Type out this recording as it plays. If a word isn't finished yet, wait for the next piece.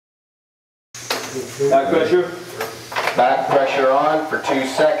Back pressure. Back pressure on for 2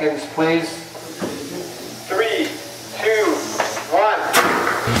 seconds, please. 3, 2, 1.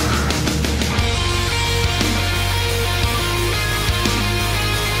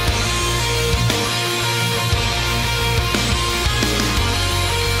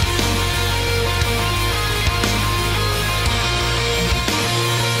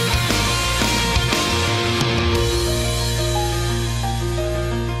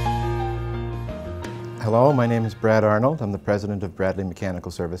 Hello, my name is Brad Arnold. I'm the president of Bradley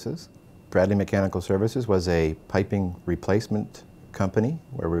Mechanical Services. Bradley Mechanical Services was a piping replacement company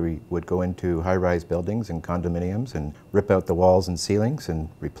where we would go into high-rise buildings and condominiums and rip out the walls and ceilings and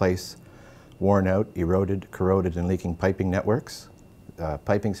replace worn out, eroded, corroded and leaking piping networks.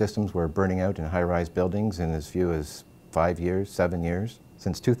 Piping systems were burning out in high-rise buildings in as few as 5 years, 7 years.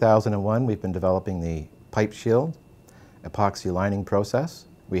 Since 2001 we've been developing the pipe shield epoxy lining process.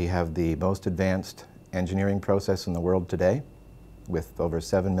 We have the most advanced engineering process in the world today, with over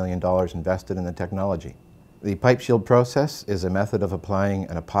 $7 million invested in the technology. The pipe shield process is a method of applying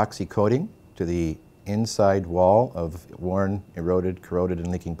an epoxy coating to the inside wall of worn, eroded, corroded and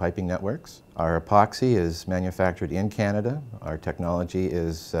leaking piping networks. Our epoxy is manufactured in Canada. Our technology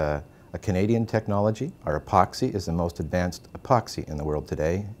is a Canadian technology. Our epoxy is the most advanced epoxy in the world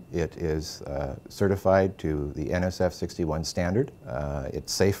today. It is certified to the NSF 61 standard.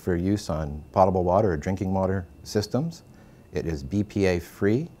 It's safe for use on potable water or drinking water systems. It is BPA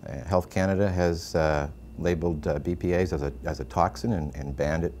free. Health Canada has labeled BPAs as a toxin and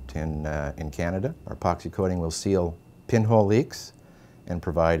banned it in Canada. Our epoxy coating will seal pinhole leaks and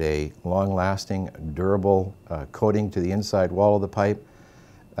provide a long-lasting, durable coating to the inside wall of the pipe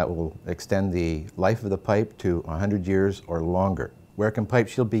that will extend the life of the pipe to 100 years or longer. Where can pipe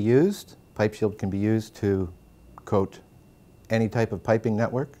shield be used? Pipe shield can be used to coat any type of piping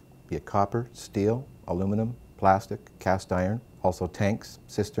network, be it copper, steel, aluminum, plastic, cast iron, also tanks,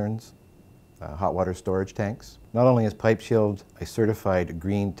 cisterns, hot water storage tanks. Not only is pipe shield a certified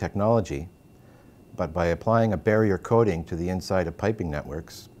green technology, but by applying a barrier coating to the inside of piping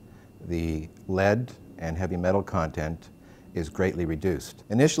networks, the lead and heavy metal content is greatly reduced.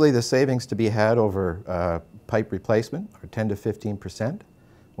 Initially, the savings to be had over pipe replacement are 10 to 15%.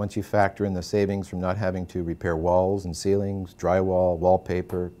 Once you factor in the savings from not having to repair walls and ceilings, drywall,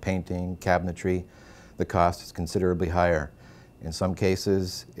 wallpaper, painting, cabinetry, the cost is considerably higher. In some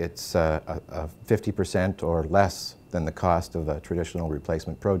cases, it's 50% or less than the cost of a traditional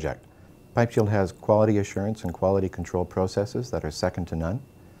replacement project. Pipe shield has quality assurance and quality control processes that are second to none.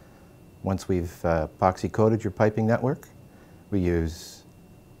 Once we've epoxy coated your piping network, we use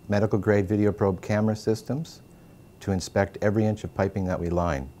medical grade video probe camera systems to inspect every inch of piping that we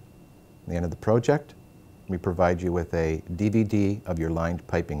line. At the end of the project, we provide you with a DVD of your lined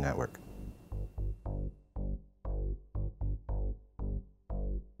piping network.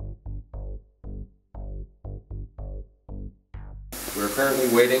 We're currently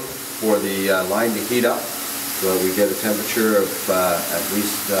waiting for the line to heat up so that we get a temperature of at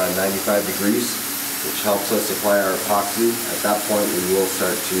least 95 degrees. Which helps us apply our epoxy. At that point, we will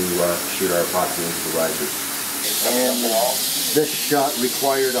start to shoot our epoxy into the risers. And this shot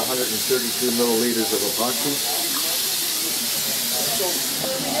required 132 milliliters of epoxy.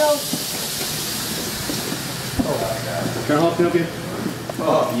 Can I help you?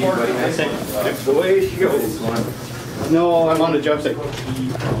 Oh, you buddy. That's the way she goes. No, I'm on the job site.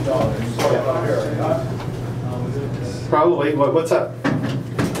 Probably. What's up?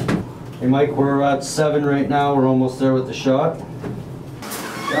 Hey Mike, we're at 7 right now. We're almost there with the shot.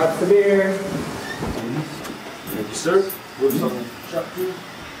 Shots the beer. Thank you, sir.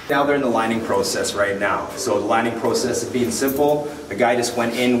 Now they're in the lining process right now. So the lining process is being simple. The guy just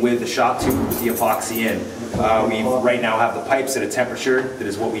went in with the shot tube with the epoxy in. We right now have the pipes at a temperature that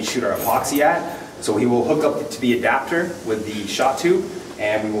is what we shoot our epoxy at. So he will hook up to the adapter with the shot tube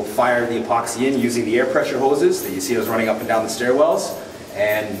and we will fire the epoxy in using the air pressure hoses that you see us running up and down the stairwells.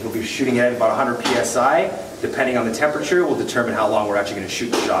 And he'll be shooting it at about 100 psi. Depending on the temperature, we'll determine how long we're actually going to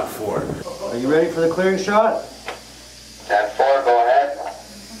shoot the shot for. Are you ready for the clearing shot? 10-4, go ahead.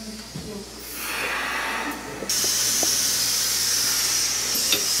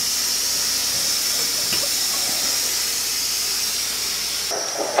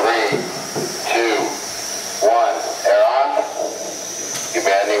 Three, two, one, air on. You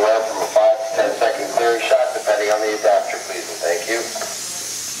may anywhere from a 5 to 10 second clearing shot, depending on the adapter, please, and thank you.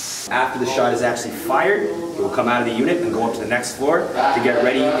 After the shot is actually fired, it will come out of the unit and go up to the next floor to get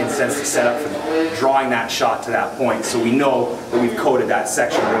ready in sense to set up for drawing that shot to that point. So we know that we've coated that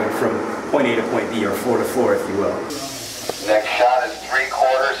section going from point A to point B, or floor to floor, if you will. Next shot is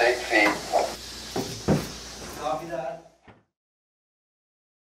 3/4, 8 feet. Copy that.